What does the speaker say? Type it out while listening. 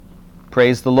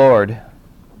Praise the Lord.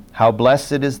 How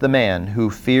blessed is the man who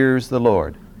fears the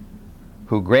Lord,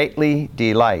 who greatly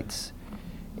delights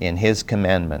in his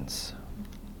commandments.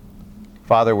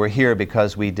 Father, we're here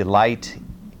because we delight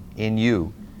in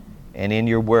you and in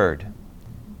your word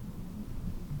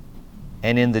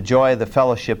and in the joy of the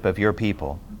fellowship of your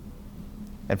people.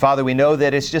 And Father, we know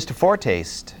that it's just a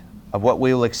foretaste of what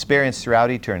we will experience throughout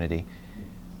eternity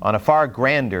on a far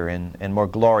grander and more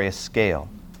glorious scale.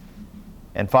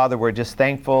 And Father, we're just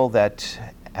thankful that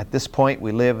at this point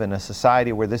we live in a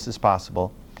society where this is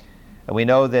possible. And we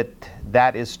know that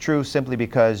that is true simply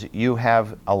because you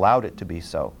have allowed it to be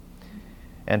so.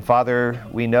 And Father,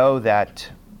 we know that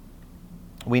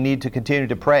we need to continue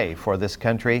to pray for this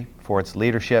country, for its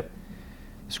leadership.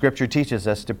 Scripture teaches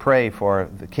us to pray for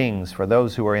the kings, for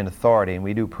those who are in authority, and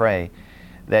we do pray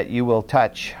that you will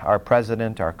touch our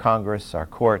president, our Congress, our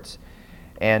courts,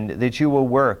 and that you will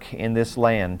work in this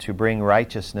land to bring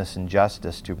righteousness and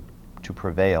justice to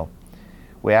prevail.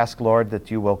 We ask, Lord, that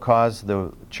you will cause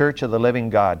the Church of the Living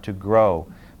God to grow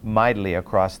mightily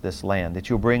across this land, that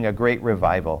you'll bring a great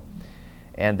revival,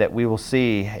 and that we will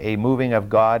see a moving of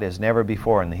God as never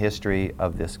before in the history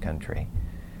of this country.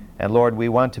 And Lord, we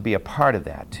want to be a part of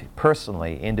that,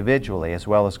 personally, individually, as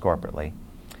well as corporately.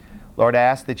 Lord, I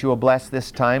ask that you will bless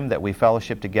this time that we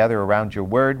fellowship together around your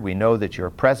word. We know that you're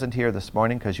present here this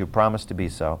morning because you promised to be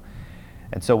so.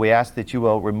 And so we ask that you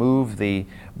will remove the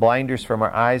blinders from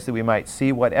our eyes that we might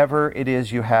see whatever it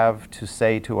is you have to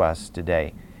say to us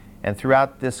today. And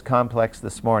throughout this complex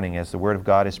this morning, as the word of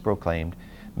God is proclaimed,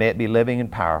 may it be living and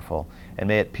powerful, and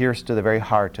may it pierce to the very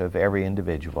heart of every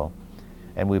individual.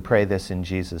 And we pray this in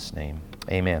Jesus' name.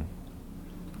 Amen.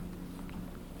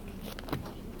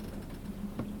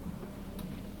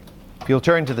 If you'll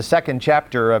turn to the second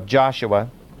chapter of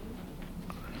Joshua,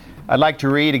 I'd like to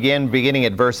read again beginning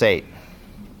at verse 8.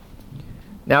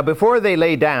 Now before they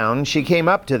lay down, she came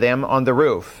up to them on the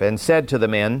roof and said to the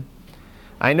men,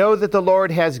 I know that the Lord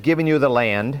has given you the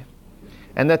land,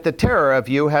 and that the terror of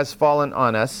you has fallen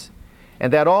on us,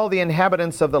 and that all the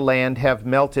inhabitants of the land have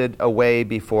melted away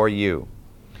before you.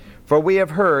 For we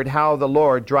have heard how the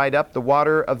Lord dried up the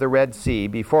water of the Red Sea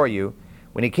before you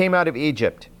when he came out of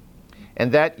Egypt,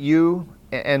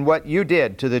 and what you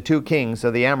did to the two kings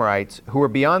of the Amorites who were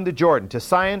beyond the Jordan, to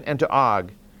Sihon and to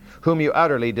Og, whom you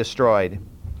utterly destroyed.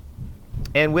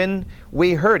 And when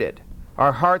we heard it,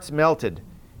 our hearts melted,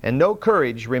 and no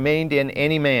courage remained in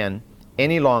any man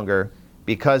any longer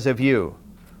because of you.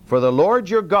 For the Lord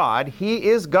your God, he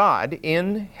is God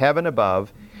in heaven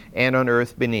above and on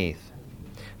earth beneath.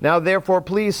 Now therefore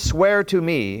please swear to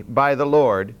me by the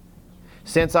Lord,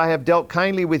 since I have dealt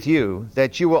kindly with you,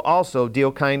 that you will also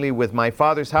deal kindly with my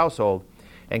father's household,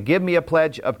 and give me a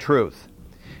pledge of truth.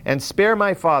 And spare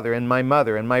my father and my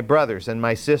mother and my brothers and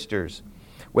my sisters,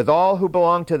 with all who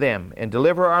belong to them, and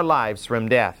deliver our lives from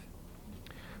death.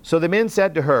 So the men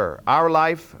said to her, Our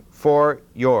life for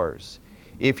yours,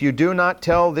 if you do not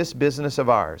tell this business of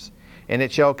ours. And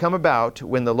it shall come about,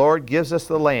 when the Lord gives us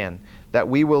the land, that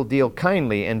we will deal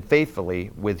kindly and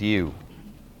faithfully with you.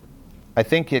 I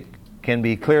think it can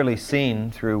be clearly seen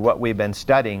through what we've been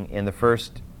studying in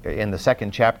the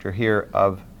second chapter here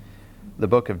of the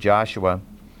book of Joshua,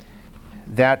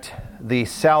 that the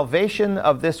salvation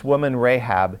of this woman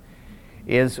Rahab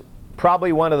is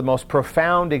probably one of the most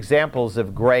profound examples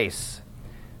of grace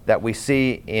that we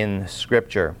see in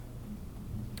Scripture.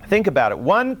 Think about it.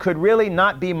 One could really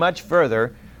not be much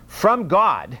further from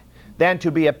God than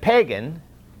to be a pagan,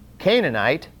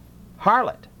 Canaanite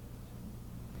harlot.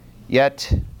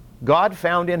 Yet God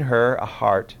found in her a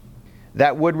heart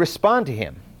that would respond to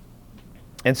him.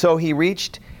 And so he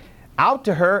reached out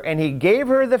to her and he gave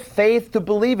her the faith to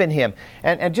believe in him.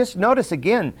 And just notice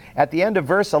again at the end of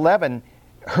verse 11,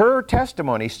 her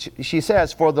testimony, she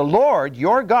says, For the Lord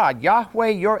your God, Yahweh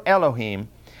your Elohim,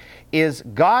 is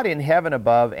God in heaven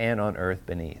above and on earth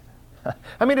beneath.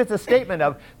 I mean, it's a statement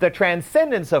of the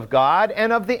transcendence of God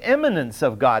and of the immanence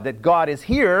of God, that God is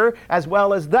here as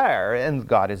well as there, and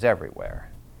God is everywhere.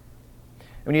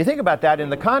 When you think about that in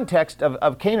the context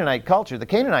of Canaanite culture, the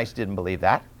Canaanites didn't believe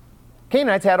that.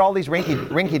 Canaanites had all these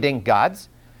rinky-dink gods,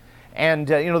 and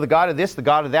the god of this, the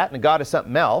god of that, and the god of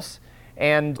something else.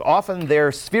 And often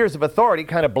their spheres of authority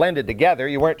kind of blended together.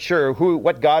 You weren't sure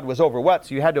what god was over what,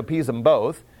 so you had to appease them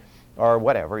both, or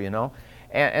whatever,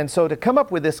 And so to come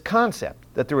up with this concept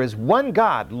that there is one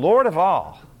God, Lord of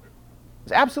all,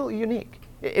 is absolutely unique.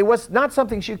 It was not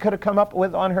something she could have come up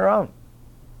with on her own.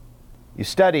 You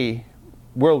study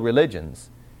world religions,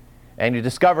 and you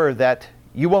discover that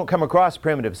you won't come across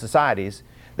primitive societies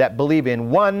that believe in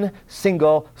one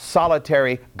single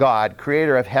solitary God,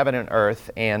 creator of heaven and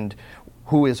earth, and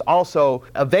who is also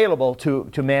available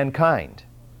to mankind.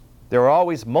 There are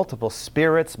always multiple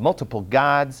spirits, multiple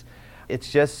gods.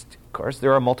 It's just, of course,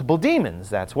 there are multiple demons.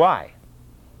 That's why.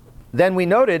 Then we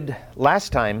noted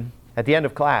last time at the end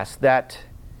of class that,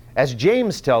 as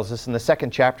James tells us in the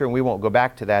 2nd chapter, and we won't go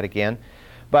back to that again,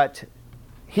 but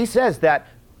he says that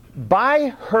by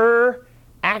her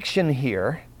action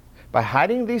here, by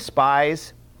hiding these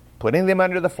spies, putting them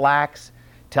under the flax,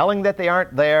 telling that they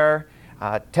aren't there,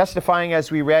 testifying,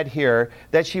 as we read here,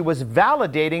 that she was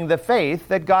validating the faith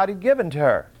that God had given to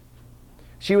her.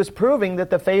 She was proving that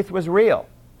the faith was real.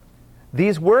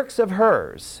 These works of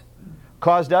hers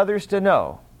caused others to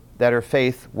know that her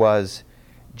faith was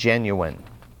genuine.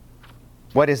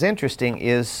 What is interesting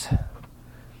is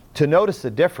to notice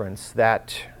the difference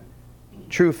that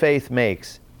true faith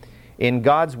makes in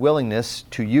God's willingness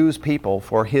to use people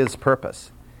for His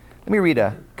purpose. Let me read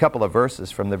a couple of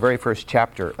verses from the very first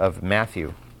chapter of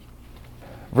Matthew.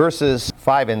 Verses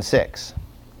 5 and 6.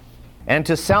 And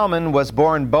to Salmon was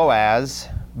born Boaz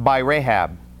by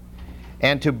Rahab,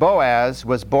 and to Boaz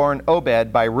was born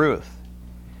Obed by Ruth,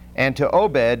 and to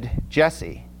Obed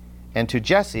Jesse, and to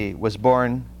Jesse was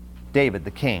born David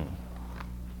the king.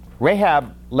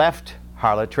 Rahab left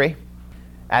harlotry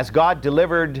as God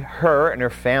delivered her and her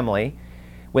family.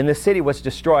 When the city was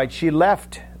destroyed, she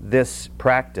left this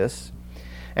practice,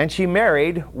 and she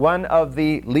married one of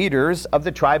the leaders of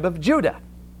the tribe of Judah.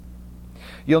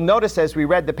 You'll notice as we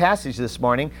read the passage this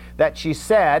morning that she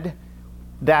said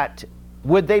that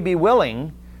would they be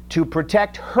willing to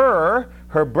protect her,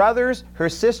 her brothers, her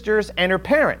sisters, and her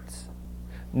parents.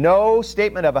 No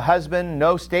statement of a husband,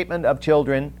 no statement of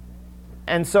children.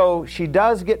 And so she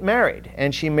does get married,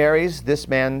 and she marries this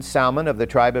man Salmon of the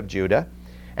tribe of Judah,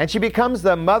 and she becomes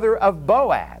the mother of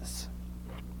Boaz.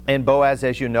 And Boaz,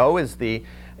 as you know, is the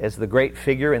great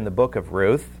figure in the book of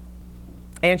Ruth.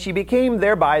 And she became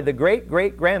thereby the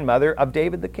great-great-grandmother of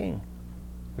David the king,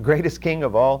 the greatest king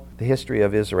of all the history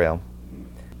of Israel.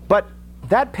 But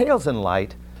that pales in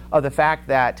light of the fact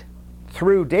that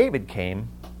through David came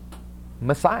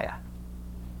Messiah.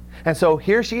 And so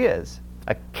here she is,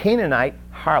 a Canaanite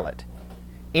harlot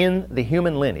in the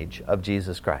human lineage of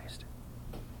Jesus Christ.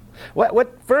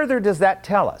 What further does that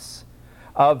tell us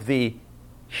of the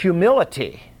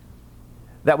humility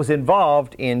that was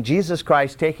involved in Jesus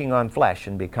Christ taking on flesh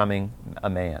and becoming a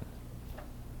man?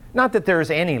 Not that there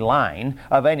is any line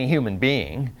of any human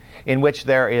being in which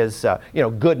there is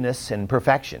goodness and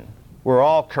perfection. We're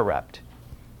all corrupt.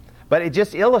 But it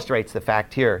just illustrates the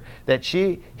fact here that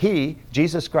he,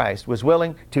 Jesus Christ, was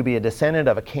willing to be a descendant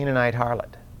of a Canaanite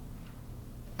harlot.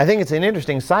 I think it's an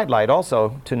interesting sidelight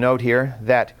also to note here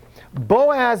that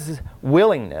Boaz's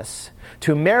willingness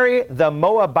to marry the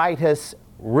Moabitess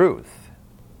Ruth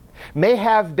may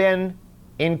have been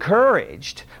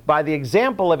encouraged by the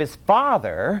example of his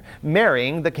father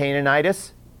marrying the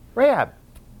Canaanitess Rahab.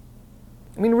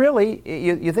 I mean, really,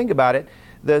 you think about it,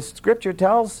 the Scripture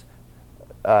tells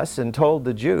us and told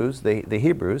the Jews, the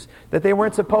Hebrews, that they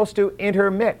weren't supposed to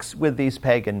intermix with these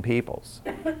pagan peoples.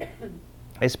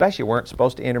 They especially weren't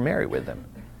supposed to intermarry with them.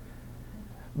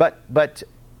 But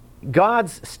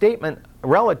God's statement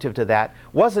relative to that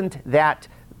wasn't that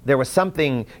there was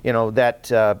something,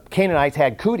 that Canaanites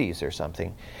had cooties or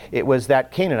something. It was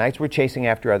that Canaanites were chasing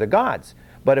after other gods.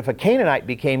 But if a Canaanite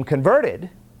became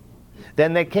converted,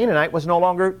 then that Canaanite was no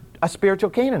longer a spiritual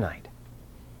Canaanite.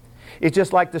 It's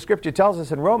just like the Scripture tells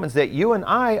us in Romans that you and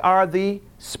I are the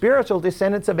spiritual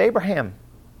descendants of Abraham.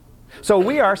 So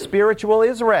we are spiritual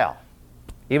Israel,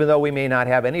 even though we may not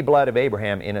have any blood of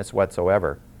Abraham in us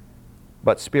whatsoever.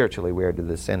 But spiritually we are the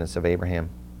descendants of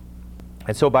Abraham.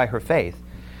 And so by her faith,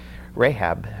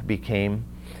 Rahab became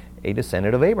a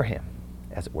descendant of Abraham,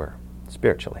 as it were,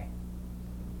 spiritually.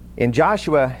 In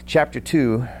Joshua chapter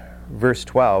 2, verse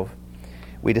 12,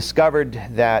 we discovered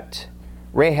that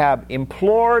Rahab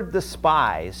implored the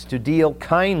spies to deal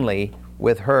kindly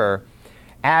with her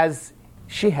as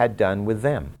she had done with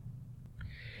them.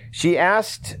 She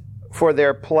asked for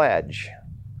their pledge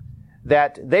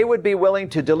that they would be willing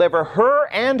to deliver her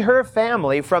and her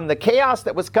family from the chaos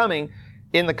that was coming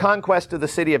in the conquest of the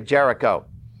city of Jericho.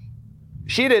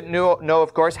 She didn't know,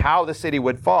 of course, how the city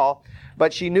would fall,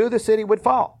 but she knew the city would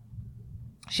fall.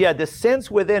 She had this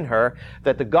sense within her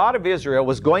that the God of Israel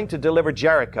was going to deliver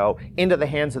Jericho into the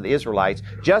hands of the Israelites,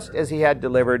 just as he had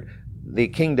delivered the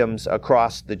kingdoms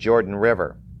across the Jordan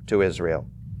River to Israel.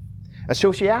 And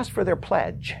so she asked for their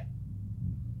pledge.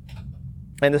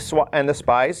 And the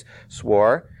spies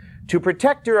swore to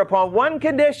protect her upon one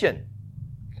condition,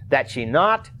 that she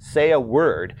not say a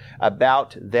word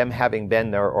about them having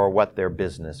been there or what their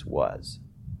business was.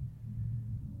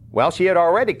 Well, she had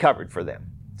already covered for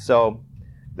them. So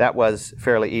that was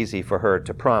fairly easy for her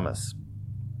to promise.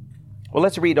 Well,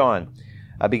 let's read on,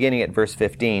 beginning at verse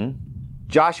 15.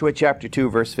 Joshua chapter 2,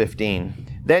 verse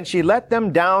 15. Then she let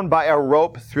them down by a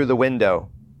rope through the window,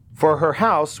 for her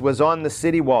house was on the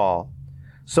city wall,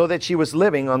 so that she was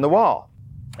living on the wall.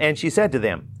 And she said to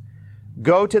them,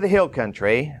 Go to the hill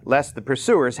country, lest the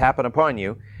pursuers happen upon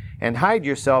you, and hide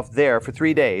yourself there for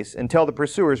 3 days until the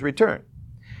pursuers return.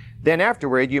 Then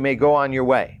afterward you may go on your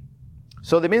way.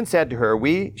 So the men said to her,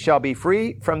 We shall be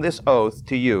free from this oath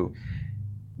to you,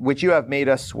 which you have made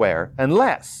us swear,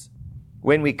 unless,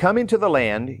 when we come into the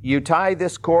land, you tie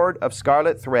this cord of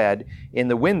scarlet thread in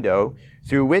the window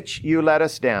through which you let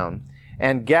us down,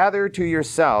 and gather to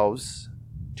yourself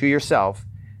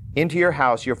into your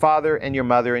house your father and your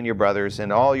mother and your brothers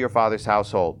and all your father's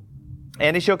household.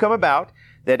 And it shall come about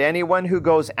that anyone who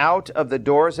goes out of the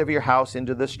doors of your house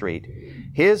into the street,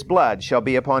 his blood shall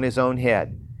be upon his own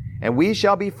head, and we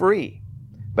shall be free.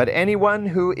 But anyone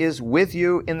who is with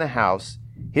you in the house,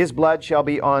 his blood shall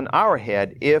be on our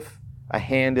head if a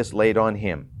hand is laid on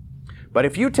him. But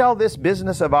if you tell this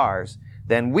business of ours,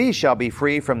 then we shall be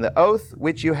free from the oath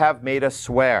which you have made us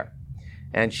swear.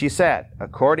 And she said,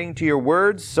 According to your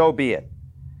words, so be it.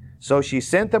 So she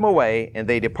sent them away, and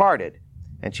they departed,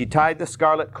 and she tied the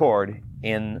scarlet cord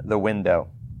in the window.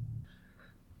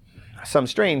 Some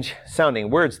strange sounding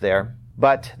words there,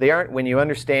 but they aren't when you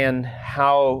understand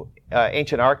how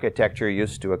ancient architecture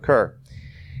used to occur.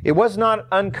 It was not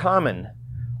uncommon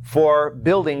for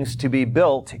buildings to be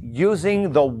built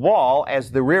using the wall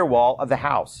as the rear wall of the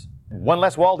house. One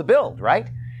less wall to build, right?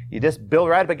 You just build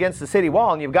right up against the city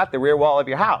wall and you've got the rear wall of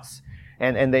your house.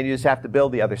 And then you just have to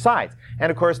build the other sides.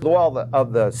 And of course, the wall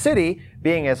of the city,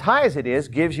 being as high as it is,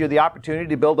 gives you the opportunity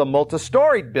to build a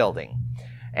multi-storied building.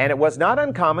 And it was not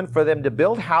uncommon for them to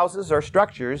build houses or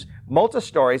structures,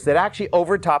 multi-stories, that actually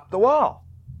overtopped the wall,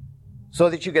 so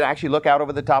that you could actually look out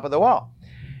over the top of the wall.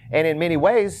 And in many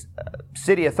ways,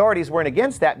 city authorities weren't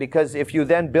against that, because if you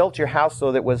then built your house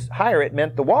so that it was higher, it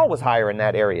meant the wall was higher in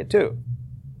that area too.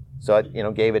 So it,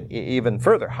 gave it even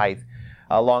further height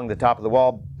along the top of the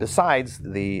wall, besides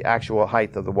the actual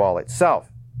height of the wall itself.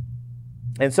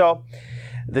 And so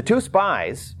the two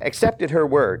spies accepted her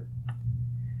word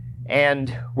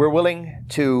and were willing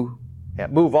to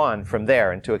move on from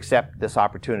there and to accept this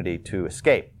opportunity to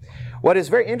escape. What is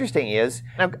very interesting is,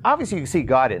 now obviously you can see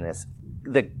God in this,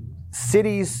 the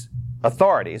city's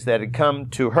authorities that had come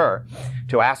to her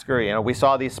to ask her, we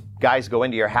saw these guys go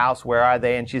into your house, where are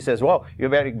they? And she says, well, you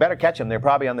better catch them. They're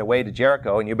probably on their way to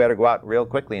Jericho, and you better go out real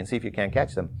quickly and see if you can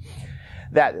catch them.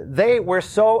 That they were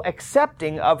so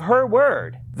accepting of her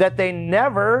word that they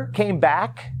never came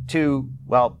back to,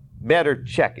 better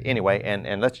check anyway,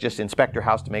 and let's just inspect her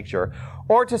house to make sure,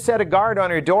 or to set a guard on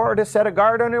her door, or to set a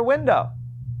guard on her window.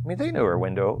 They knew her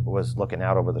window was looking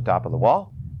out over the top of the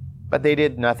wall. But they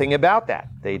did nothing about that.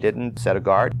 They didn't set a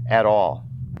guard at all.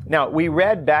 Now, we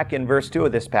read back in verse 2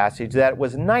 of this passage that it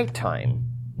was nighttime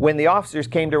when the officers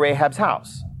came to Rahab's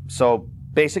house. So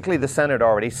basically the sun had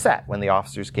already set when the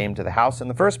officers came to the house in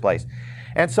the first place.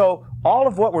 And so all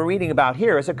of what we're reading about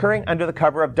here is occurring under the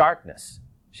cover of darkness.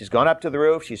 She's gone up to the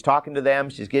roof, she's talking to them,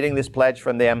 she's getting this pledge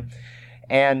from them,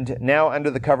 and now under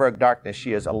the cover of darkness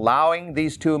she is allowing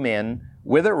these two men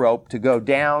with a rope to go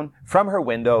down from her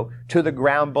window to the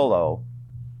ground below,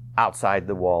 outside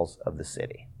the walls of the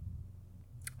city.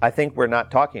 I think we're not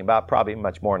talking about probably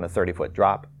much more than a 30-foot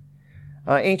drop.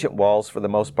 Ancient walls, for the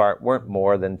most part, weren't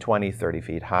more than 20, 30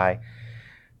 feet high,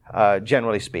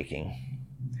 generally speaking.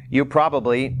 You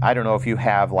probably, I don't know if you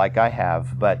have like I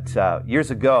have, but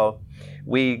years ago,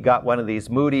 we got one of these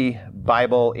Moody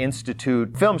Bible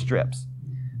Institute film strips.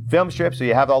 Film strips, so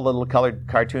you have all the little colored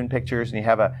cartoon pictures, and you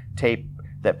have a tape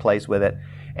that plays with it.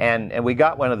 And we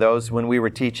got one of those when we were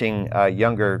teaching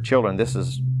younger children. This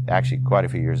is actually quite a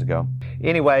few years ago.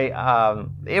 Anyway,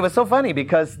 it was so funny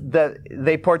because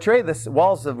they portray the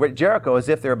walls of Jericho as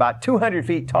if they're about 200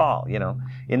 feet tall,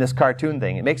 in this cartoon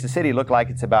thing. It makes the city look like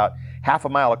it's about half a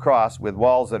mile across with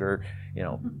walls that are,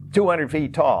 200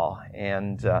 feet tall.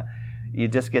 And you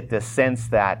just get this sense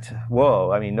that,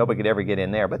 whoa, nobody could ever get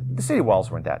in there. But the city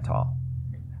walls weren't that tall.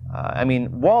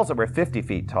 Walls that were 50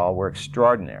 feet tall were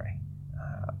extraordinary,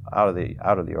 out of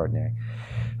the ordinary.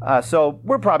 So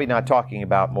we're probably not talking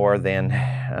about more than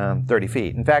 30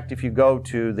 feet. In fact, if you go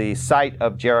to the site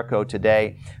of Jericho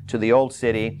today, to the old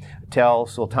city, Tel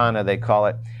Sultana they call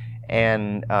it,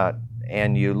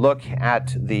 and you look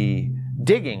at the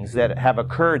diggings that have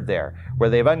occurred there, where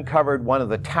they've uncovered one of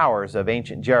the towers of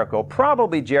ancient Jericho,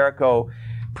 probably Jericho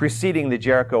preceding the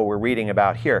Jericho we're reading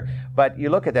about here. But you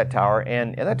look at that tower,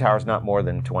 and that tower is not more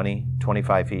than 20,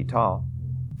 25 feet tall.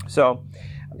 So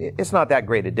it's not that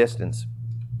great a distance.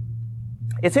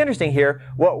 It's interesting here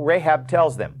what Rahab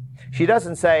tells them. She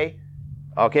doesn't say,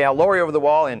 okay, I'll lower you over the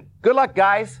wall and good luck,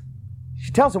 guys.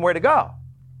 She tells them where to go.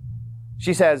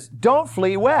 She says, don't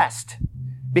flee west,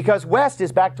 because west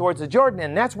is back towards the Jordan,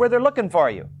 and that's where they're looking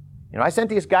for you. You know, I sent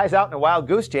these guys out in a wild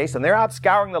goose chase, and they're out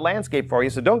scouring the landscape for you,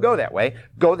 so don't go that way.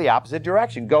 Go the opposite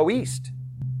direction. Go east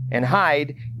and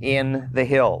hide in the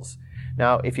hills.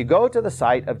 Now, if you go to the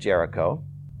site of Jericho,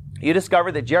 you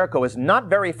discover that Jericho is not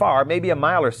very far, maybe a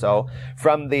mile or so,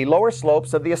 from the lower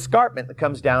slopes of the escarpment that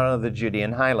comes down out of the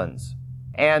Judean highlands.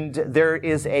 And there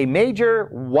is a major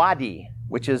wadi,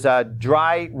 which is a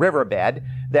dry riverbed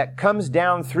that comes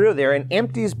down through there and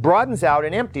broadens out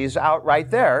and empties out right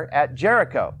there at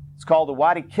Jericho. It's called the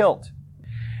Wadi Kilt.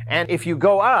 And if you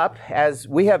go up, as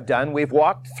we have done, we've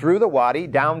walked through the wadi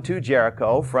down to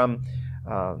Jericho from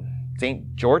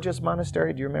St. George's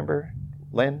Monastery. Do you remember,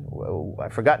 Lynn?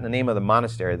 I've forgotten the name of the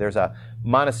monastery. There's a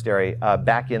monastery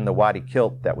back in the Wadi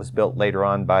Kilt that was built later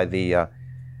on by the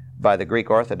Greek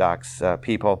Orthodox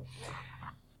people.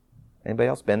 Anybody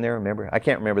else been there, remember? I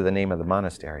can't remember the name of the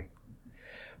monastery.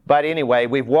 But anyway,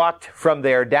 we've walked from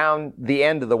there down the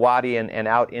end of the wadi and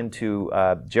out into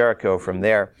Jericho from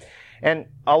there. And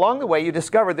along the way, you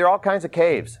discover there are all kinds of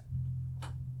caves.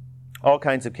 All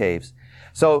kinds of caves.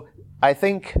 So I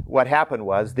think what happened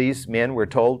was these men were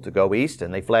told to go east,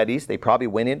 and they fled east. They probably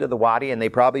went into the wadi, and they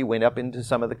probably went up into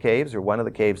some of the caves, or one of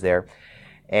the caves there,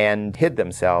 and hid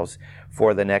themselves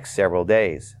for the next several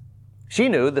days. She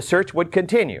knew the search would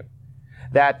continue,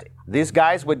 that these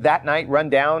guys would that night run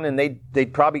down, and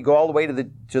they'd probably go all the way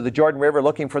to the Jordan River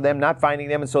looking for them, not finding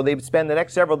them, and so they'd spend the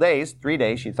next several days, 3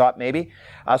 days, she thought maybe,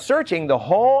 searching the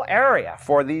whole area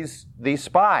for these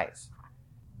spies.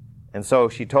 And so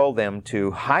she told them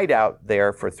to hide out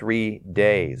there for 3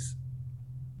 days.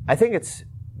 I think it's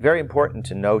very important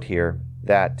to note here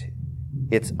that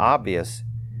it's obvious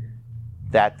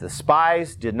that the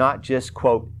spies did not just,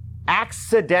 quote,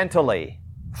 accidentally,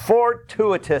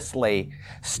 fortuitously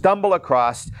stumble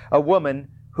across a woman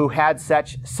who had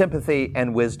such sympathy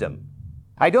and wisdom.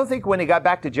 I don't think when they got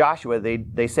back to Joshua,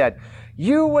 they said,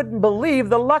 you wouldn't believe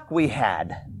the luck we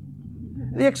had.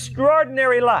 The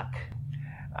extraordinary luck.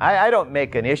 I don't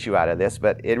make an issue out of this,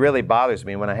 but it really bothers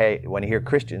me when I hear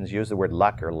Christians use the word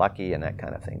luck or lucky and that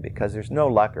kind of thing, because there's no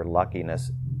luck or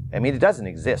luckiness. I mean, it doesn't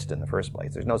exist in the first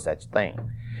place. There's no such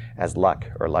thing as luck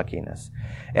or luckiness.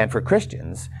 And for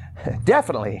Christians,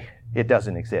 definitely it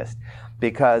doesn't exist,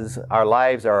 because our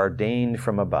lives are ordained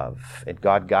from above, and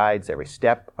God guides every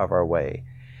step of our way.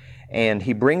 And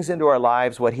He brings into our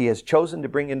lives what He has chosen to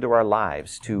bring into our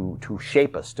lives to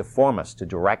shape us, to form us, to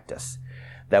direct us,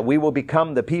 that we will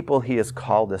become the people He has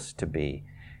called us to be.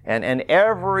 And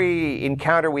every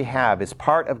encounter we have is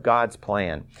part of God's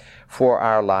plan for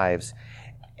our lives.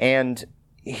 And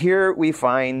here we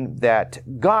find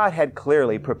that God had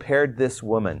clearly prepared this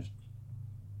woman.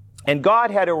 And God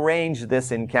had arranged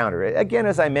this encounter. Again,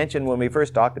 as I mentioned when we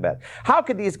first talked about it, how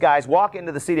could these guys walk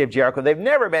into the city of Jericho? They've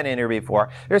never been in here before.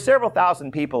 There's several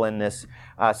thousand people in this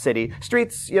city.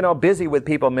 Streets, busy with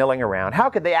people milling around. How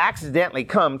could they accidentally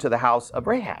come to the house of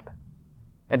Rahab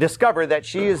and discover that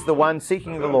she is the one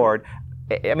seeking the Lord?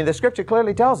 I mean, the scripture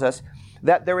clearly tells us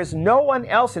that there is no one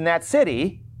else in that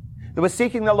city that was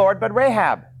seeking the Lord but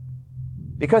Rahab,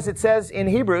 because it says in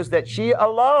Hebrews that she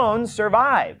alone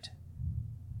survived.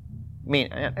 I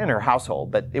mean, in her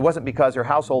household, but it wasn't because her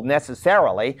household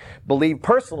necessarily believed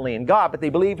personally in God, but they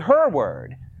believed her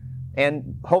word.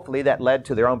 And hopefully that led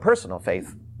to their own personal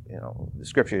faith. The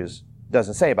scriptures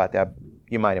doesn't say about that.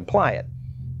 You might imply it.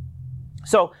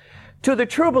 So, to the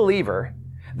true believer,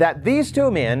 that these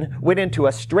two men went into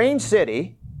a strange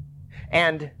city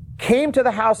and came to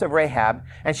the house of Rahab,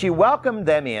 and she welcomed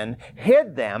them in,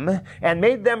 hid them, and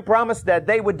made them promise that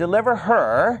they would deliver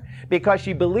her, because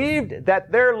she believed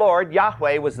that their Lord,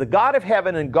 Yahweh, was the God of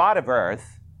heaven and God of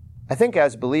earth. I think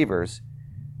as believers,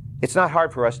 it's not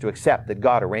hard for us to accept that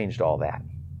God arranged all that.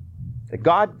 That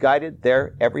God guided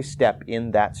their every step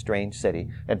in that strange city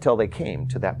until they came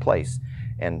to that place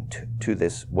and to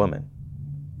this woman.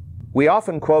 We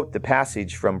often quote the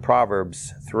passage from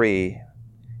Proverbs 3,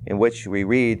 in which we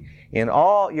read, in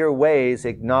all your ways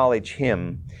acknowledge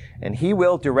Him, and He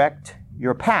will direct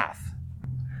your path.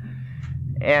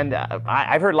 And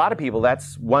I've heard a lot of people,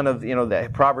 that's one of, the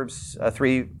Proverbs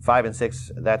 3, 5, and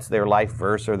 6, that's their life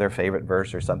verse or their favorite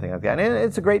verse or something like that. And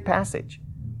it's a great passage.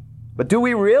 But do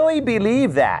we really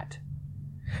believe that?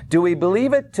 Do we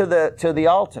believe it to the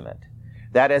ultimate?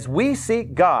 that as we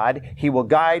seek God, He will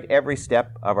guide every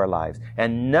step of our lives,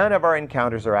 and none of our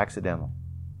encounters are accidental.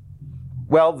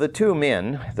 Well, the two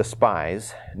men, the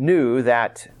spies, knew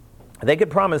that they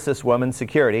could promise this woman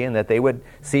security and that they would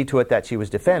see to it that she was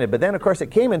defended. But then, of course,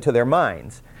 it came into their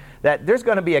minds that there's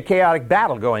going to be a chaotic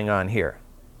battle going on here.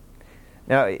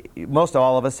 Now, most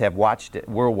all of us have watched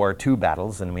World War II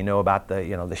battles, and we know about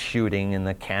the shooting and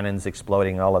the cannons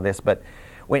exploding, all of this. But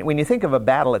when you think of a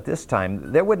battle at this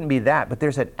time, there wouldn't be that. But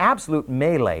there's an absolute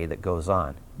melee that goes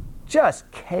on.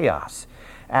 Just chaos.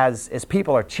 As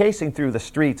people are chasing through the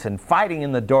streets and fighting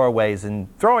in the doorways and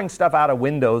throwing stuff out of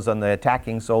windows on the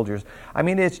attacking soldiers. I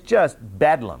mean, it's just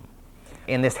bedlam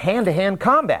in this hand-to-hand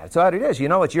combat. That's what it is.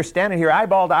 You're standing here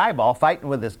eyeball to eyeball fighting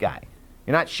with this guy.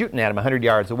 You're not shooting at him 100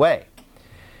 yards away.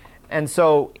 And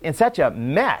so, in such a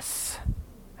mess,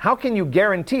 how can you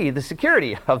guarantee the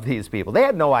security of these people? They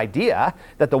had no idea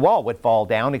that the wall would fall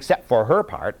down except for her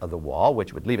part of the wall,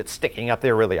 which would leave it sticking up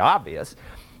there really obvious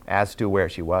as to where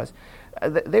she was.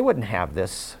 They wouldn't have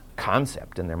this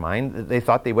concept in their mind. They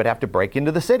thought they would have to break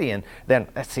into the city and then,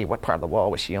 let's see, what part of the wall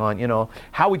was she on?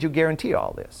 How would you guarantee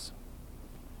all this?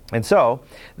 And so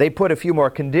they put a few more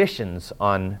conditions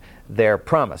on their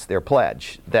promise, their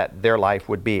pledge, that their life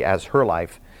would be as her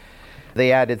life.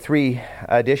 They added 3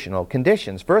 additional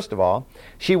conditions. First of all,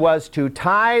 she was to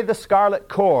tie the scarlet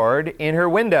cord in her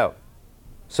window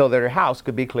so that her house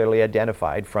could be clearly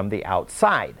identified from the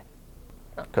outside,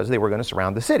 because they were going to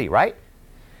surround the city, right?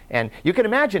 And you can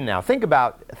imagine now, think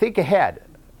ahead.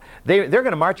 They're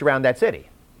going to march around that city.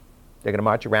 They're going to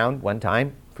march around one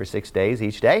time for 6 days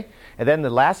each day. And then the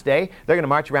last day, they're going to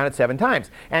march around it 7 times.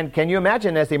 And can you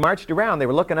imagine as they marched around, they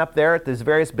were looking up there at these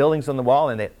various buildings on the wall,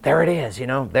 and there it is,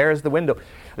 there's the window.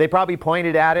 They probably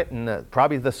pointed at it, and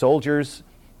probably the soldiers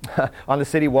on the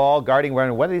city wall guarding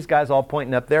around, what are these guys all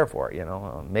pointing up there for?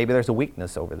 Maybe there's a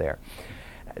weakness over there.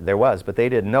 There was, but they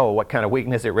didn't know what kind of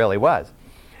weakness it really was.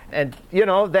 And,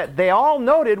 that they all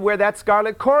noted where that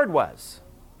scarlet cord was.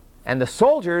 And the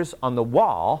soldiers on the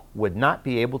wall would not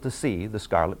be able to see the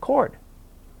scarlet cord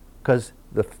because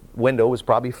the window was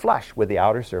probably flush with the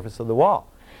outer surface of the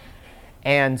wall.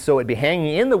 And so it'd be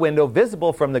hanging in the window,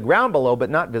 visible from the ground below, but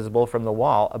not visible from the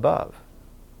wall above.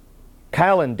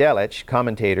 Keil and Delitzsch,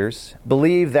 commentators,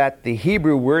 believe that the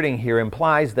Hebrew wording here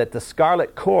implies that the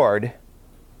scarlet cord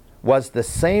was the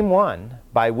same one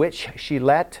by which she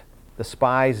let the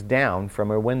spies down from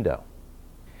her window.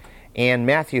 And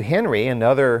Matthew Henry,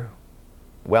 another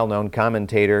well-known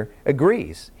commentator,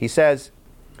 agrees. He says,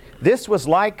 "This was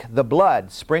like the blood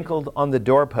sprinkled on the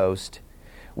doorpost,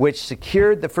 which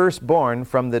secured the firstborn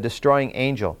from the destroying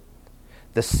angel.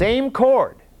 The same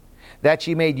cord that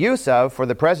she made use of for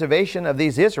the preservation of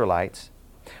these Israelites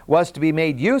was to be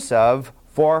made use of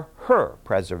for her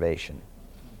preservation.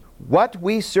 What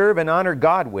we serve and honor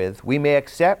God with, we may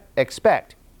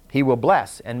expect He will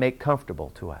bless and make comfortable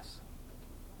to us."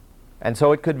 And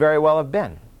so it could very well have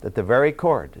been that the very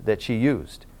cord that she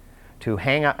used to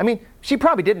hang out, she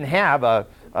probably didn't have a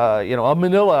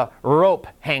manila rope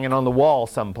hanging on the wall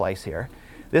someplace here.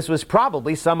 This was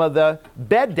probably some of the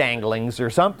bed danglings or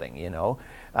something,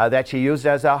 that she used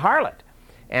as a harlot.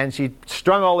 And she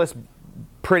strung all this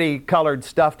pretty colored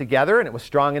stuff together, and it was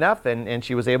strong enough, and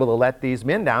she was able to let these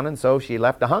men down, and so she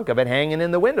left a hunk of it hanging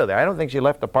in the window there. I don't think she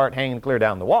left the part hanging clear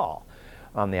down the wall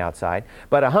on the outside,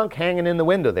 but a hunk hanging in the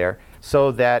window there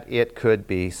so that it could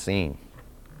be seen.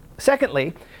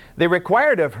 Secondly, they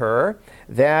required of her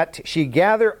that she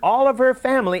gather all of her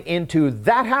family into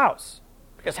that house,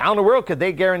 because how in the world could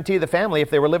they guarantee the family if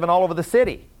they were living all over the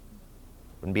city?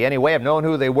 Wouldn't be any way of knowing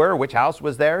who they were, which house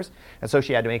was theirs, and so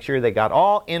she had to make sure they got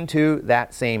all into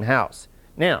that same house.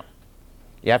 Now,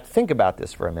 you have to think about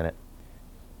this for a minute.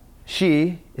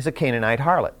 She is a Canaanite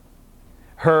harlot.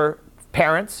 Her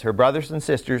parents, her brothers and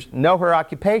sisters, know her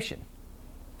occupation.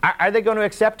 Are they going to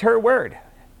accept her word?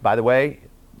 By the way,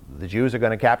 the Jews are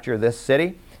going to capture this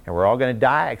city, and we're all going to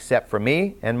die except for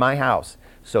me and my house.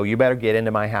 So you better get into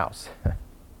my house.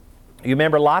 You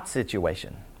remember Lot's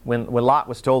situation. When Lot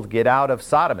was told to get out of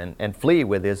Sodom and flee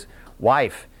with his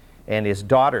wife and his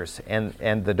daughters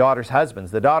and the daughters'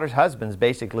 husbands. The daughters' husbands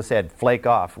basically said, flake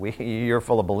off, you're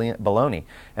full of baloney.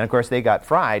 And of course they got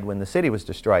fried when the city was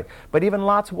destroyed. But even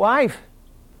Lot's wife,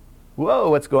 whoa,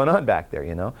 what's going on back there,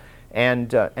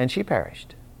 And she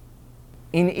perished.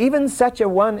 And even such a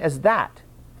one as that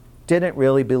didn't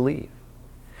really believe.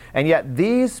 And yet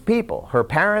these people, her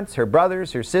parents, her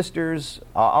brothers, her sisters,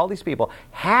 all these people,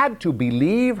 had to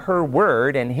believe her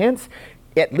word, and hence,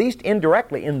 at least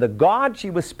indirectly, in the God she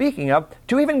was speaking of,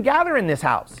 to even gather in this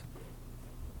house.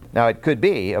 Now it could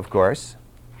be, of course,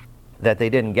 that they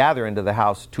didn't gather into the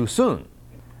house too soon.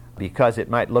 because it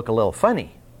might look a little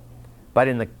funny. But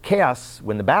in the chaos,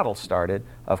 when the battle started,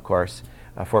 of course,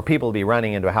 for people to be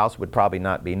running into a house would probably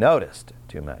not be noticed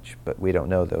too much. But we don't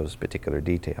know those particular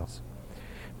details.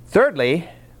 Thirdly,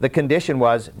 the condition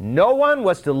was no one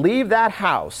was to leave that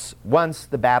house once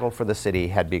the battle for the city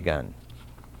had begun.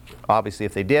 Obviously,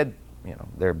 if they did,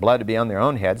 their blood would be on their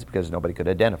own heads because nobody could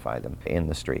identify them in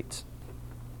the streets.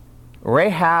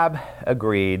 Rahab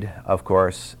agreed, of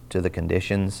course, to the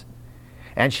conditions,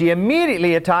 and she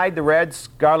immediately tied the red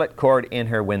scarlet cord in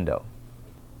her window.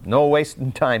 No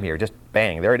wasting time here. Just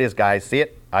bang. There it is, guys. See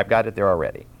it? I've got it there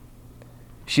already.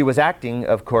 She was acting,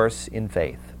 of course, in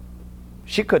faith.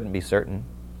 She couldn't be certain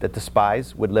that the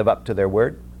spies would live up to their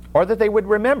word or that they would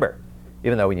remember.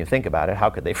 Even though when you think about it, how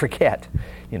could they forget,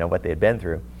 what they had been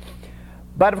through?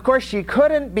 But of course, she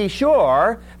couldn't be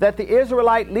sure that the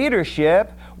Israelite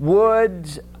leadership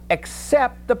would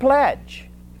accept the pledge,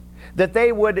 that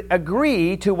they would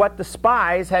agree to what the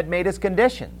spies had made as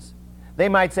conditions. They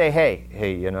might say, hey,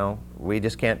 we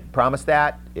just can't promise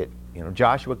that.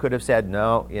 Joshua could have said,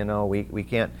 no, we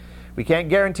can't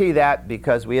guarantee that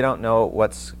because we don't know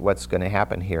what's going to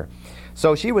happen here.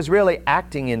 So she was really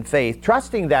acting in faith,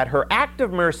 trusting that her act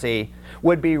of mercy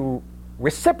would be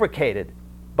reciprocated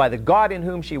by the God in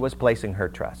whom she was placing her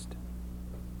trust.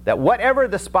 That whatever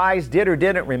the spies did or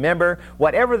didn't remember,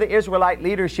 whatever the Israelite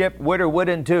leadership would or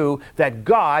wouldn't do, that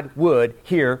God would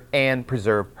hear and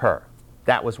preserve her.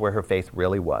 That was where her faith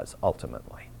really was,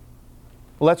 ultimately.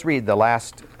 Well, let's read the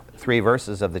last 3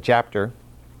 verses of the chapter.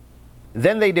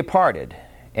 Then they departed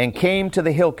and came to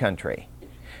the hill country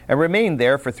and remained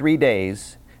there for 3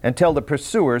 days until the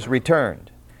pursuers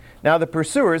returned. Now the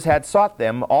pursuers had sought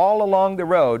them all along the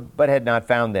road, but had not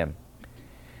found them.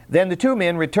 Then the 2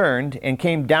 men returned and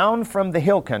came down from the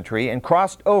hill country and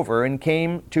crossed over and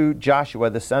came to Joshua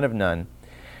the son of Nun,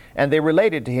 and they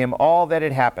related to him all that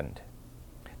had happened.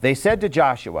 They said to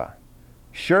Joshua,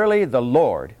 "Surely the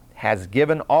Lord has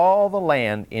given all the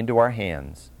land into our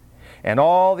hands, and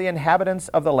all the inhabitants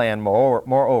of the land,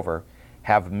 moreover,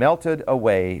 have melted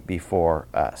away before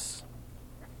us."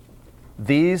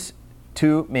 These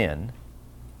 2 men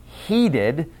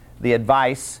heeded the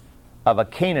advice of a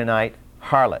Canaanite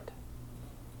harlot,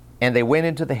 and they went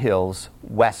into the hills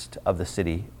west of the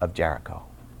city of Jericho.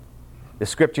 The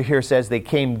scripture here says they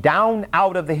came down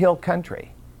out of the hill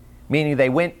country, meaning they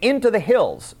went into the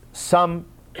hills some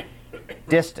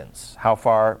distance. How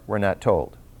far, we're not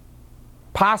told.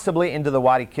 Possibly into the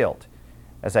Wadi Kilt,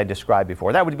 as I described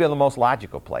before. That would be the most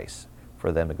logical place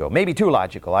for them to go. Maybe too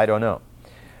logical, I don't know.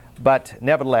 But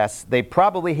nevertheless, they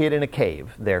probably hid in a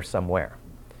cave there somewhere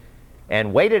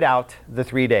and waited out the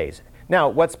 3 days. Now,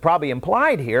 what's probably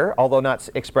implied here, although not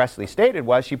expressly stated,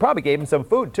 was she probably gave them some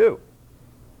food too,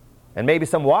 and maybe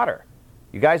some water.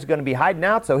 You guys are going to be hiding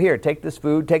out, so here, take this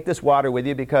food, take this water with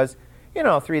you, because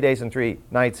 3 days and 3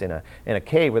 nights in a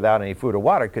cave without any food or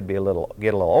water could get a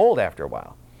little old after a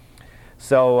while.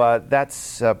 So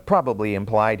that's probably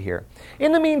implied here.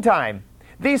 In the meantime,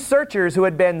 these searchers who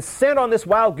had been sent on this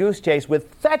wild goose chase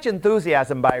with such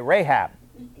enthusiasm by Rahab,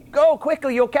 "Go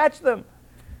quickly, you'll catch them,"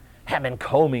 have been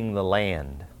combing the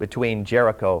land between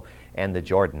Jericho and the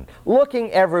Jordan,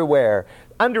 looking everywhere,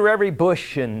 under every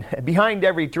bush and behind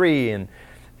every tree and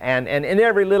in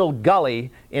every little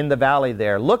gully in the valley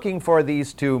there, looking for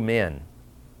these 2 men.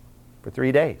 For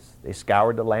 3 days, they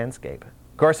scoured the landscape.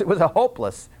 Of course, it was a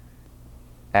hopeless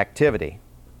activity.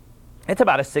 It's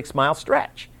about a 6-mile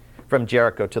stretch from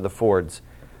Jericho to the fords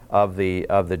of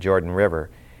the Jordan River.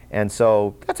 And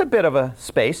so that's a bit of a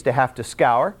space to have to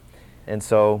scour. And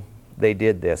so they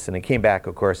did this, and they came back,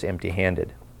 of course,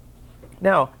 empty-handed.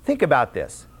 Now, think about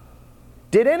this.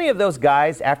 Did any of those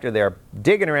guys, after they're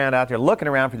digging around out there, looking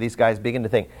around for these guys, begin to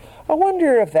think, "I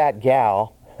wonder if that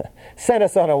gal sent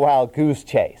us on a wild goose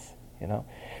chase?"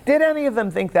 Did any of them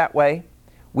think that way?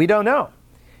 We don't know,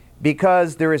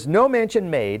 because there is no mention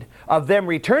made of them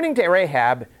returning to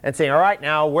Rahab and saying, "All right,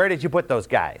 now, where did you put those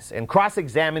guys?" and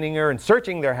cross-examining her and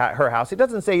searching her house. It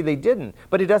doesn't say they didn't,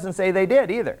 but it doesn't say they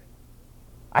did either.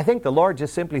 I think the Lord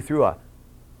just simply threw a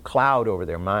cloud over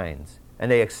their minds,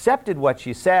 and they accepted what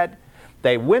she said.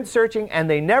 They went searching, and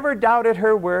they never doubted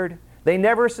her word. They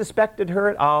never suspected her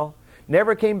at all,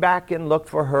 never came back and looked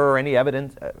for her or any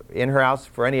evidence in her house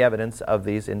for any evidence of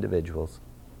these individuals.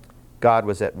 God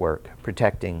was at work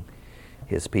protecting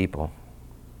his people.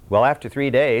 Well, after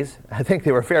 3 days, I think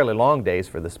they were fairly long days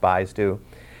for the spies too,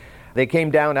 they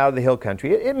came down out of the hill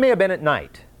country. It may have been at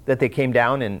night that they came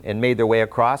down and made their way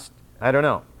across. I don't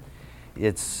know.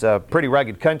 It's a pretty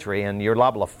rugged country, and you're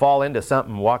liable to fall into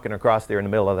something walking across there in the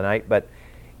middle of the night, but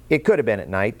it could have been at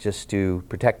night just to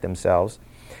protect themselves.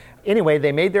 anyway,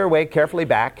 they made their way carefully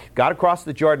back, got across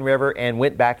the Jordan River, and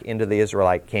went back into the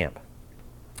Israelite camp.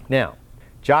 Now,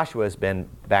 Joshua's been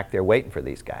back there waiting for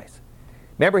these guys.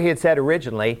 Remember, he had said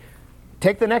originally,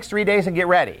 take the next 3 days and get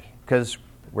ready, because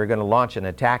we're going to launch an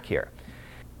attack here.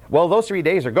 Well, those 3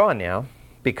 days are gone now,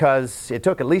 because it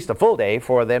took at least a full day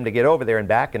for them to get over there and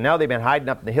back, and now they've been hiding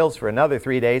up in the hills for another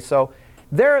 3 days, so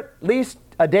they're at least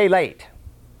a day late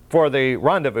for the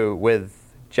rendezvous with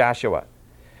Joshua.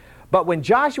 But when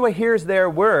Joshua hears their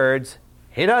words,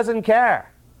 he doesn't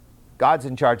care. God's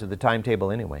in charge of the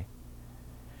timetable anyway.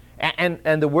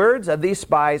 And the words of these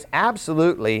spies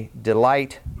absolutely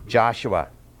delight Joshua.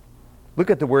 Look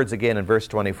at the words again in verse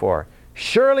 24.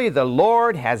 Surely the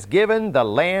Lord has given the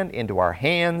land into our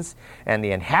hands, and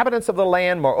the inhabitants of the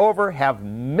land, moreover, have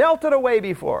melted away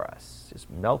before us. Just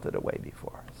melted away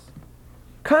before us.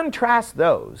 Contrast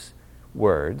those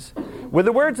words with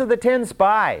the words of the 10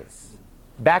 spies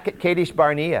back at Kadesh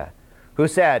Barnea, who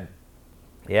said,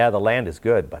 yeah, the land is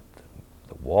good, but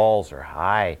the walls are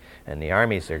high, and the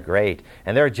armies are great,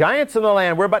 and there are giants in the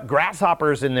land. We're but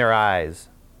grasshoppers in their eyes.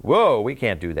 Whoa, we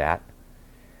can't do that.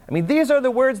 I mean, these are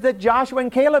the words that Joshua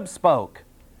and Caleb spoke.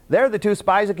 They're the 2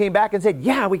 spies that came back and said,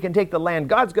 yeah, we can take the land.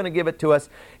 God's going to give it to us.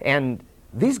 And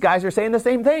these guys are saying the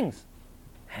same things.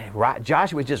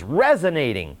 Joshua is just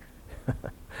resonating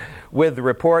with the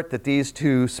report that these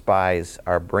 2 spies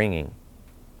are bringing.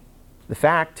 The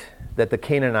fact that the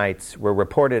Canaanites were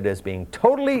reported as being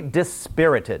totally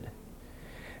dispirited,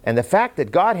 and the fact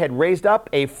that God had raised up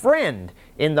a friend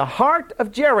in the heart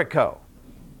of Jericho,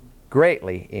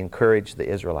 greatly encouraged the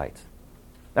Israelites.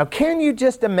 Now, can you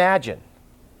just imagine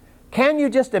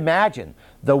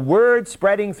the word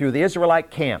spreading through the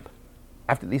Israelite camp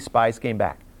after these spies came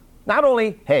back? Not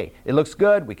only, hey, it looks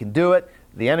good, we can do it,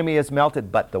 the enemy is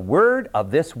melted, but the word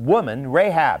of this woman,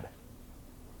 Rahab.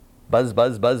 Buzz,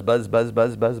 buzz, buzz, buzz, buzz,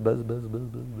 buzz, buzz, buzz, buzz, buzz,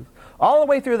 buzz, buzz. All the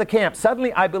way through the camp,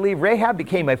 suddenly I believe Rahab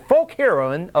became a folk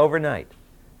heroine overnight.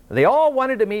 They all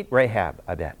wanted to meet Rahab,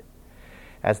 I bet,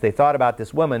 as they thought about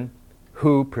this woman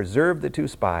who preserved the 2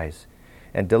 spies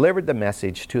and delivered the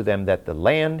message to them that the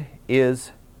land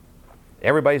is,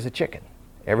 everybody's a chicken.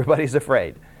 Everybody's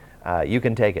afraid. You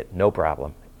can take it, no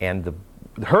problem. And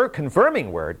her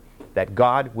confirming word that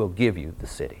God will give you the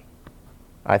city.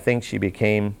 I think she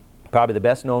became probably the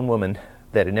best known woman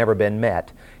that had never been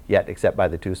met yet except by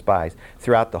the 2 spies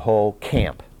throughout the whole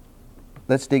camp.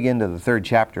 Let's dig into the 3rd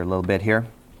chapter a little bit here.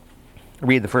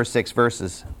 Read the first 6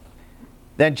 verses.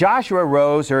 Then Joshua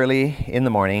rose early in the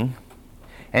morning,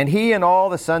 and he and all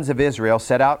the sons of Israel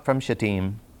set out from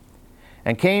Shittim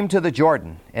and came to the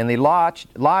Jordan, and they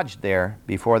lodged there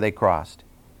before they crossed.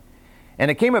 And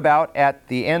it came about at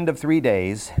the end of 3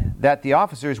 days that the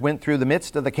officers went through the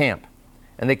midst of the camp,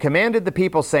 and they commanded the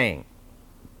people, saying,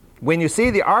 when you see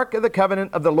the ark of the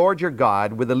covenant of the Lord your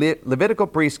God, with the Levitical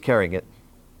priests carrying it,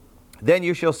 then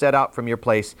you shall set out from your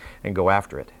place and go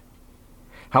after it.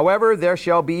 However, there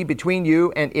shall be between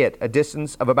you and it a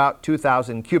distance of about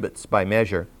 2,000 cubits by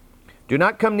measure. Do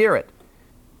not come near it,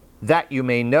 that you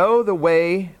may know the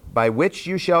way by which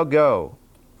you shall go,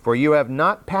 for you have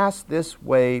not passed this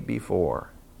way before.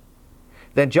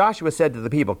 Then Joshua said to the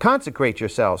people, consecrate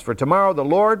yourselves, for tomorrow the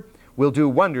Lord will do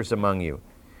wonders among you.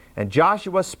 And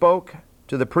Joshua spoke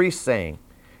to the priests, saying,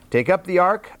 take up the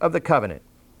ark of the covenant,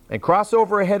 and cross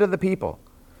over ahead of the people.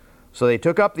 So they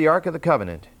took up the ark of the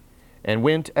covenant, and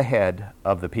went ahead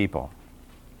of the people.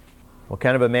 What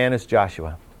kind of a man is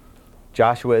Joshua?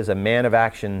 Joshua is a man of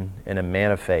action and a man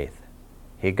of faith.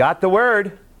 He got the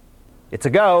word. It's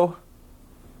a go.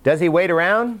 Does he wait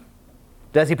around?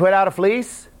 Does he put out a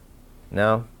fleece?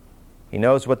 No. He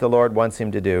knows what the Lord wants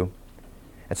him to do.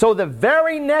 And so the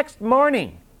very next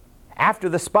morning, after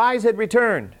the spies had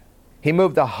returned, he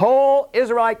moved the whole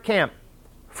Israelite camp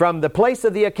from the place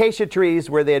of the acacia trees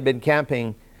where they had been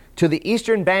camping to the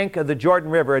eastern bank of the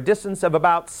Jordan River, a distance of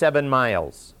about 7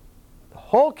 miles. The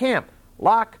whole camp,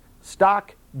 lock,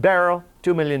 stock, barrel,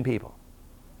 2 million people.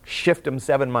 Shift them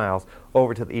 7 miles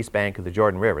over to the east bank of the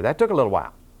Jordan River. That took a little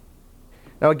while.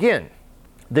 Now again,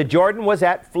 the Jordan was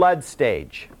at flood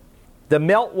stage. The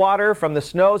meltwater from the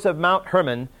snows of Mount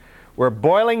Hermon were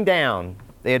boiling down.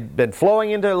 They had been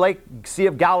flowing into the Sea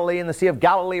of Galilee, and the Sea of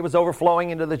Galilee was overflowing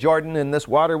into the Jordan, and this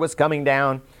water was coming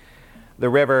down the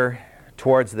river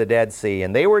towards the Dead Sea.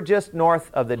 And they were just north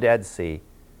of the Dead Sea.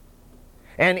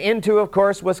 And into, of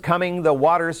course, was coming the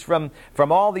waters from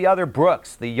all the other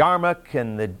brooks. The Yarmuk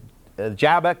and the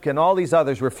Jabbok and all these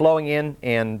others were flowing in,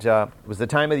 and it was the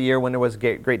time of the year when there was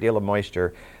a great deal of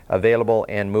moisture available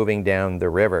and moving down the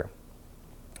river.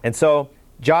 And so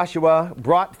Joshua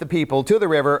brought the people to the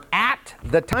river at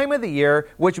at the time of the year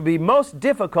which would be most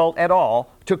difficult at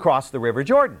all to cross the River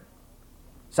Jordan.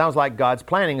 Sounds like God's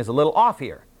planning is a little off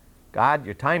here. God,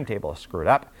 your timetable is screwed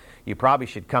up. You probably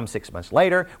should come 6 months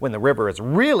later when the river is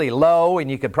really low and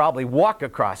you could probably walk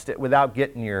across it without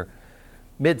getting your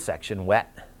midsection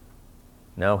wet.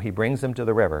 No, he brings them to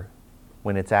the river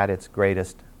when it's at its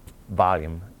greatest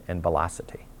volume and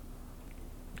velocity.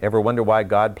 Ever wonder why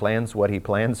God plans what he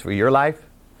plans for your life?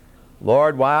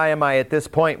 Lord, why am I at this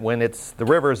point when the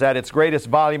river's at its greatest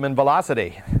volume and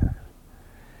velocity?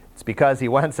 It's because he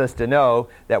wants us to know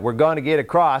that we're going to get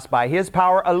across by his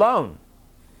power alone,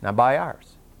 not by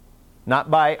ours.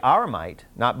 Not by our might,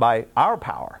 not by our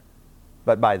power,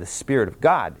 but by the Spirit of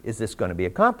God is this going to be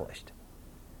accomplished.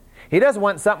 He doesn't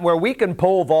want something where we can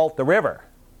pole vault the river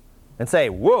and say,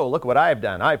 whoa, look what I've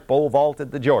done. I pole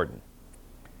vaulted the Jordan.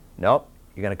 Nope.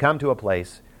 You're going to come to a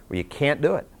place where you can't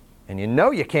do it. And you know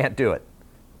you can't do it.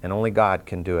 And only God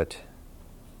can do it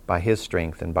by his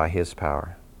strength and by his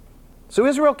power. So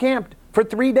Israel camped for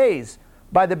 3 days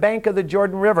by the bank of the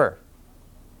Jordan River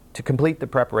to complete the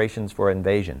preparations for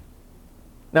invasion.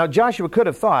 Now Joshua could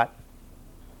have thought,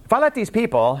 if I let these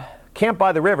people camp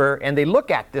by the river and they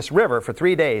look at this river for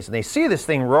 3 days and they see this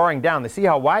thing roaring down, they see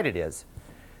how wide it is,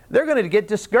 they're going to get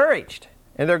discouraged.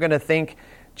 And they're going to think,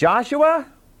 Joshua,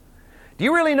 do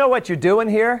you really know what you're doing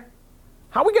here?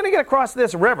 How are we going to get across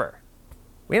this river?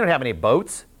 We don't have any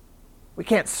boats. We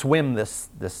can't swim this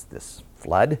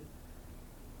flood.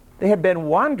 They had been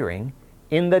wandering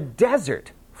in the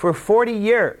desert for 40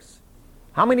 years.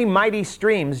 How many mighty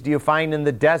streams do you find in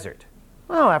the desert?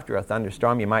 Well, after a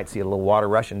thunderstorm, you might see a little water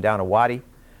rushing down a wadi.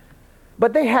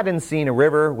 But they hadn't seen a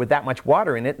river with that much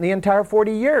water in it in the entire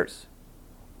 40 years.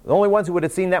 The only ones who would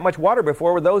have seen that much water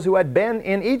before were those who had been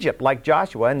in Egypt, like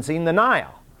Joshua, and seen the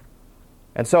Nile.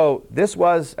 And so this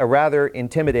was a rather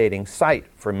intimidating sight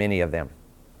for many of them.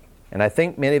 And I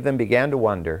think many of them began to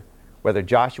wonder whether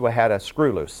Joshua had a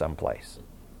screw loose someplace,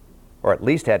 or at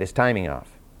least had his timing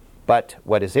off. But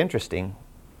what is interesting,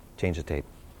 change the tape.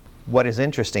 What is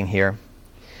interesting here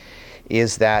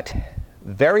is that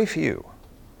very few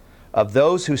of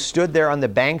those who stood there on the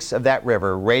banks of that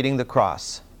river raiding the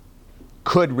cross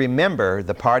could remember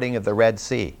the parting of the Red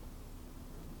Sea,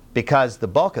 because the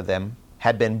bulk of them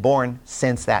had been born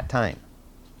since that time.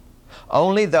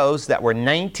 Only those that were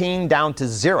 19 down to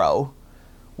 0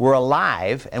 were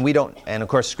alive, and of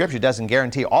course Scripture doesn't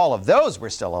guarantee all of those were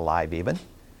still alive even,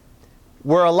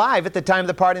 were alive at the time of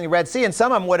the parting of the Red Sea, and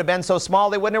some of them would have been so small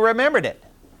they wouldn't have remembered it.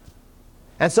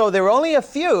 And so there were only a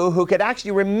few who could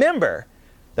actually remember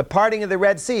the parting of the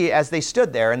Red Sea as they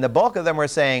stood there, and the bulk of them were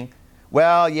saying,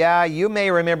 well, yeah, you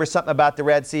may remember something about the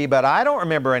Red Sea, but I don't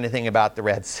remember anything about the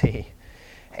Red Sea.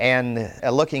 And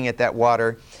looking at that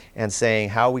water and saying,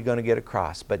 how are we going to get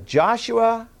across? But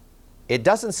Joshua, it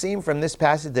doesn't seem from this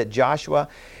passage that Joshua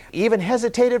even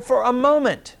hesitated for a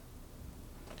moment,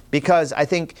 because I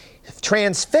think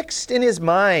transfixed in his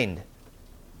mind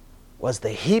was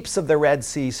the heaps of the Red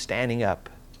Sea standing up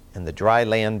in the dry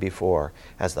land before,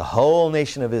 as the whole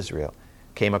nation of Israel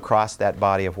came across that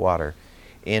body of water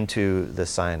into the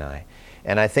Sinai.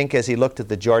 And I think as he looked at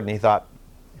the Jordan, he thought,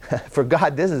 for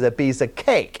God, this is a piece of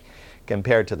cake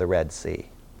compared to the Red Sea.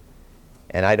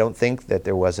 And I don't think that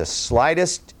there was a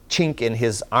slightest chink in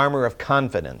his armor of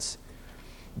confidence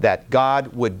that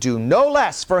God would do no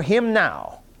less for him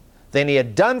now than he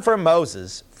had done for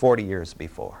Moses 40 years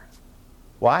before.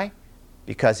 Why?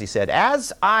 Because he said,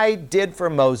 as I did for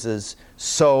Moses,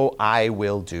 so I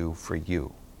will do for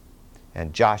you.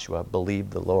 And Joshua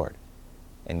believed the Lord.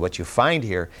 And what you find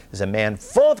here is a man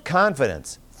full of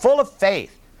confidence, full of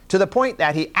faith, to the point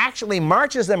that he actually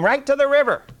marches them right to the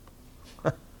river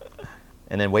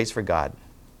and then waits for God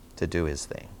to do his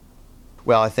thing.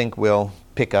 Well, I think we'll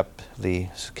pick up the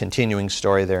continuing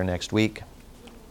story there next week.